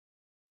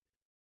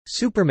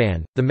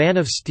Superman, the Man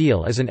of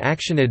Steel is an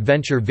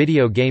action-adventure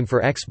video game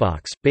for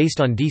Xbox, based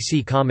on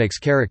DC Comics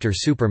character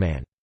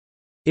Superman.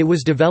 It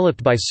was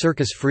developed by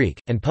Circus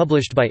Freak, and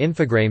published by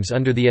Infogrames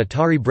under the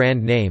Atari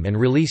brand name and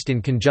released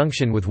in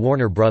conjunction with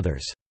Warner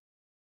Bros.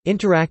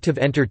 Interactive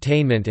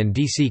Entertainment and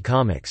DC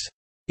Comics.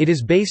 It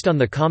is based on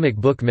the comic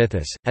book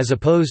mythos, as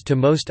opposed to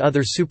most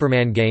other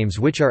Superman games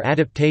which are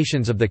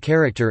adaptations of the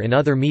character in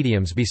other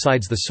mediums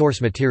besides the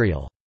source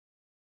material.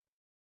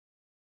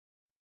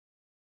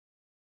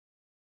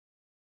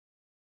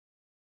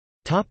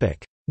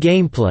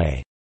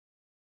 Gameplay.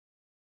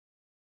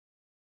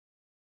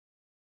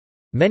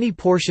 Many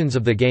portions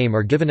of the game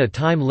are given a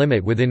time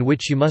limit within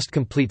which you must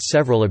complete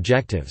several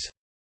objectives.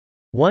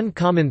 One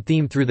common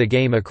theme through the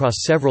game across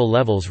several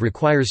levels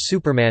requires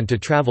Superman to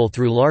travel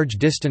through large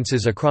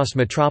distances across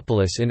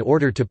Metropolis in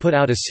order to put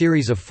out a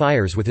series of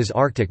fires with his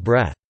Arctic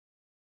breath.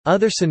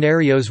 Other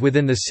scenarios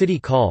within the city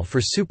call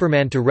for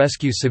Superman to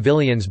rescue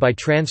civilians by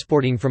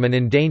transporting from an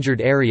endangered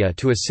area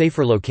to a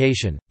safer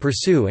location,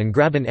 pursue and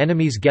grab an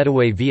enemy's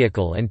getaway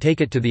vehicle and take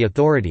it to the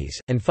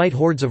authorities, and fight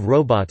hordes of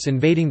robots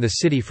invading the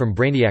city from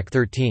Brainiac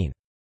 13.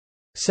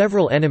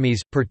 Several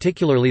enemies,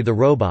 particularly the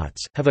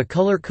robots, have a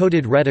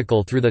color-coded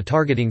reticle through the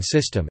targeting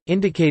system,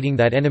 indicating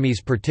that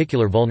enemy's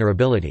particular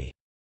vulnerability.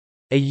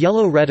 A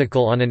yellow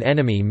reticle on an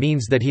enemy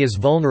means that he is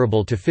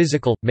vulnerable to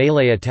physical,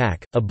 melee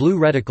attack, a blue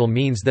reticle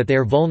means that they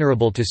are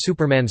vulnerable to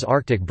Superman's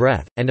Arctic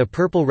breath, and a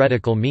purple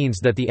reticle means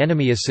that the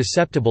enemy is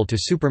susceptible to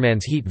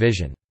Superman's heat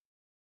vision.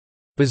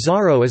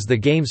 Bizarro is the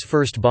game's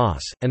first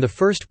boss, and the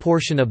first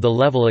portion of the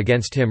level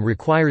against him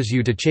requires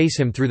you to chase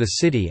him through the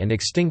city and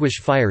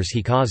extinguish fires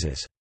he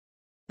causes.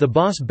 The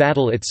boss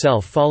battle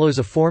itself follows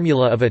a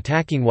formula of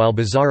attacking while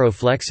Bizarro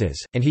flexes,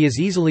 and he is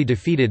easily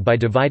defeated by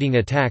dividing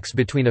attacks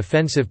between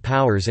offensive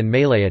powers and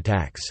melee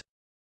attacks.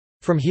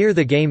 From here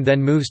the game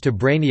then moves to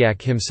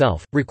Brainiac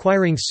himself,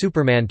 requiring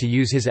Superman to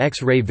use his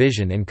X-ray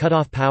vision and cut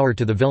off power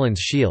to the villain's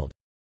shield.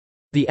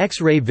 The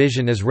X-ray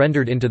vision is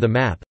rendered into the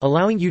map,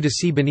 allowing you to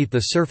see beneath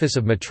the surface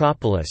of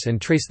Metropolis and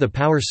trace the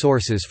power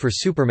sources for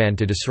Superman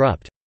to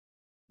disrupt.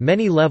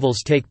 Many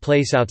levels take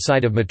place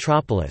outside of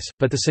Metropolis,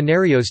 but the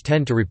scenarios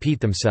tend to repeat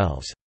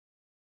themselves.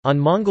 On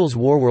Mongol's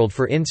Warworld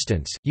for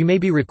instance, you may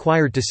be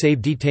required to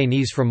save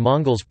detainees from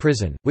Mongol's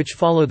prison, which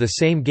follow the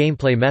same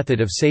gameplay method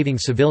of saving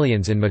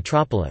civilians in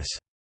Metropolis.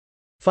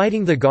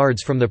 Fighting the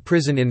guards from the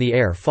prison in the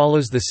air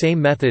follows the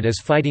same method as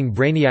fighting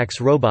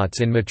Brainiac's robots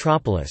in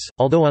Metropolis,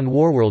 although on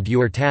Warworld you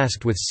are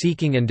tasked with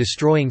seeking and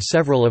destroying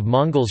several of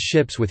Mongol's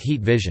ships with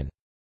heat vision.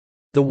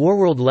 The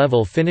Warworld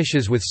level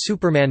finishes with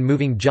Superman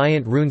moving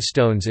giant rune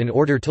stones in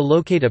order to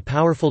locate a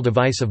powerful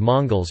device of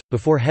Mongols,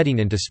 before heading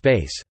into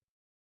space.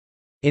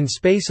 In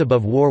space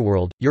above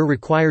Warworld, you're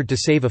required to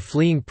save a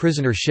fleeing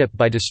prisoner ship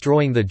by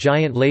destroying the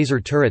giant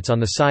laser turrets on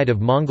the side of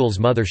Mongol's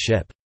mother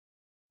ship.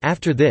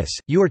 After this,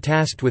 you are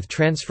tasked with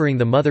transferring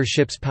the mother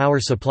ship's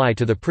power supply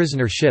to the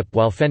prisoner ship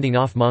while fending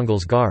off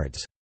Mongol's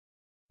guards.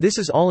 This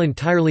is all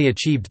entirely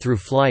achieved through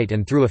flight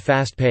and through a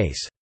fast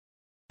pace.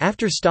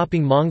 After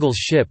stopping Mongol's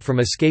ship from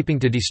escaping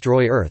to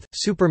destroy Earth,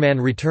 Superman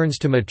returns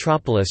to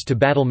Metropolis to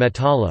battle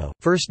Metallo,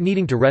 first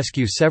needing to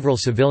rescue several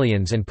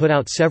civilians and put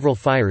out several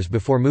fires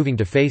before moving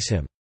to face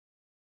him.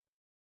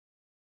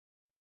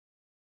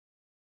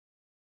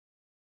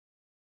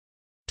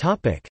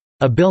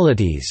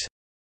 Abilities.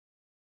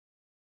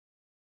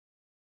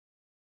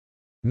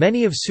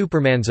 Many of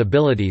Superman's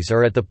abilities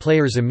are at the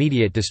player's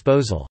immediate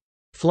disposal.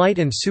 Flight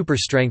and super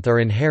strength are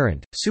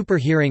inherent, super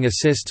hearing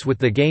assists with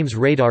the game's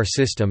radar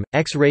system,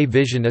 X-ray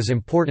vision is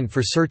important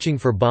for searching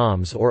for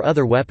bombs or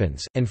other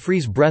weapons, and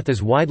freeze breath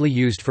is widely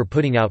used for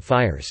putting out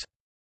fires.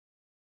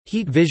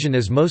 Heat vision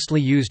is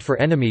mostly used for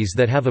enemies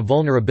that have a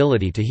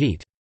vulnerability to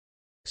heat.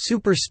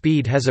 Super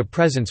speed has a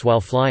presence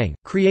while flying,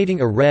 creating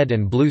a red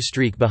and blue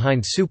streak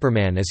behind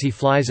Superman as he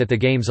flies at the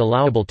game's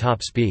allowable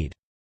top speed.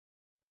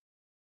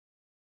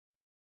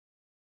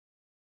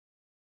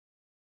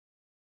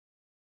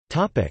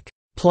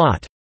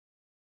 Plot.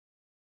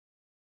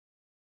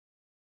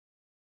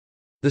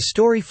 The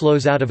story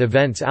flows out of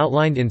events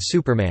outlined in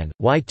Superman,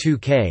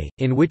 Y2K,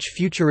 in which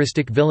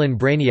futuristic villain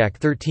Brainiac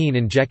 13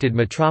 injected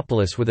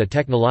Metropolis with a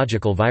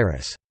technological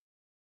virus.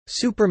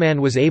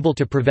 Superman was able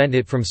to prevent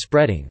it from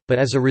spreading, but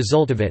as a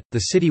result of it, the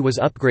city was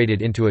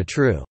upgraded into a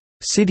true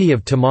City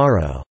of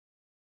Tomorrow.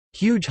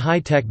 Huge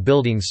high-tech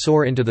buildings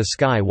soar into the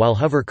sky while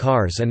hover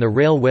cars and the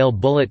railway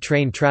bullet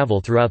train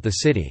travel throughout the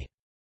city.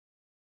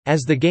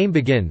 As the game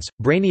begins,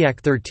 Brainiac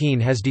 13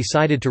 has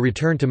decided to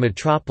return to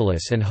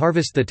Metropolis and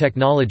harvest the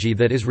technology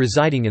that is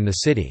residing in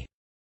the city.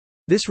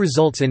 This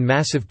results in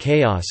massive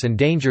chaos and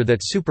danger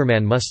that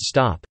Superman must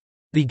stop.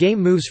 The game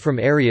moves from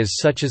areas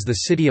such as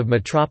the city of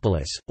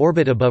Metropolis,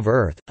 orbit above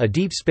Earth, a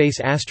deep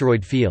space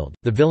asteroid field,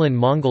 the villain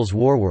Mongol's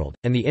Warworld,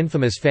 and the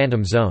infamous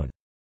Phantom Zone.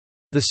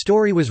 The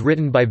story was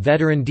written by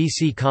veteran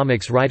DC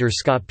Comics writer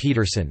Scott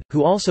Peterson,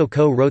 who also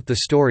co-wrote the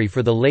story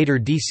for the later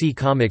DC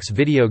Comics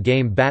video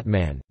game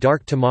Batman: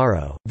 Dark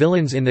Tomorrow.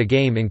 Villains in the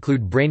game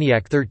include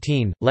Brainiac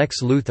 13,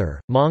 Lex Luthor,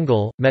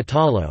 Mongol,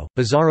 Metallo,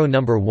 Bizarro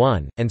No.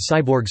 1, and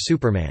Cyborg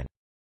Superman.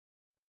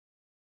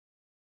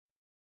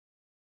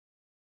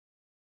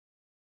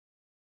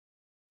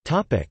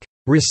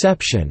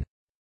 Reception.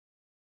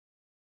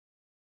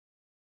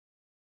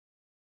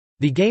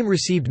 The game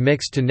received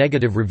mixed to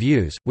negative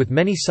reviews, with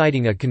many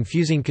citing a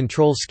confusing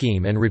control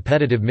scheme and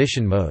repetitive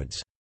mission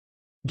modes.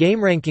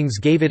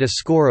 GameRankings gave it a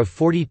score of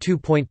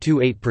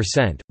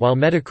 42.28%, while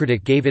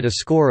Metacritic gave it a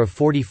score of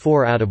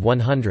 44 out of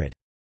 100.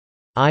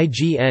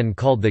 IGN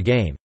called the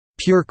game,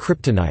 "pure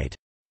kryptonite,"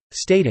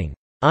 stating,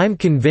 "I'm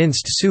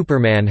convinced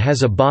Superman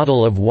has a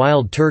bottle of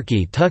wild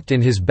turkey tucked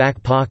in his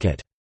back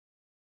pocket.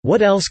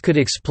 What else could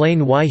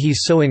explain why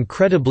he's so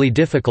incredibly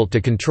difficult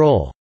to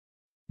control?"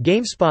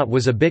 GameSpot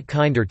was a bit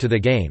kinder to the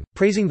game,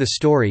 praising the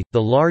story,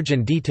 the large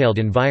and detailed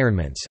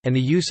environments, and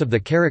the use of the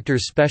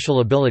character's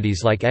special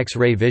abilities like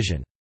X-ray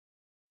vision.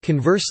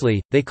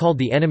 Conversely, they called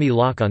the enemy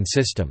lock-on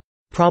system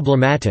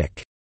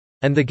problematic,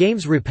 and the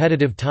game's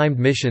repetitive timed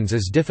missions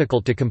as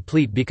difficult to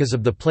complete because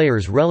of the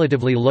player's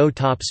relatively low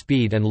top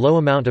speed and low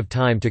amount of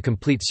time to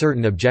complete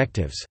certain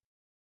objectives.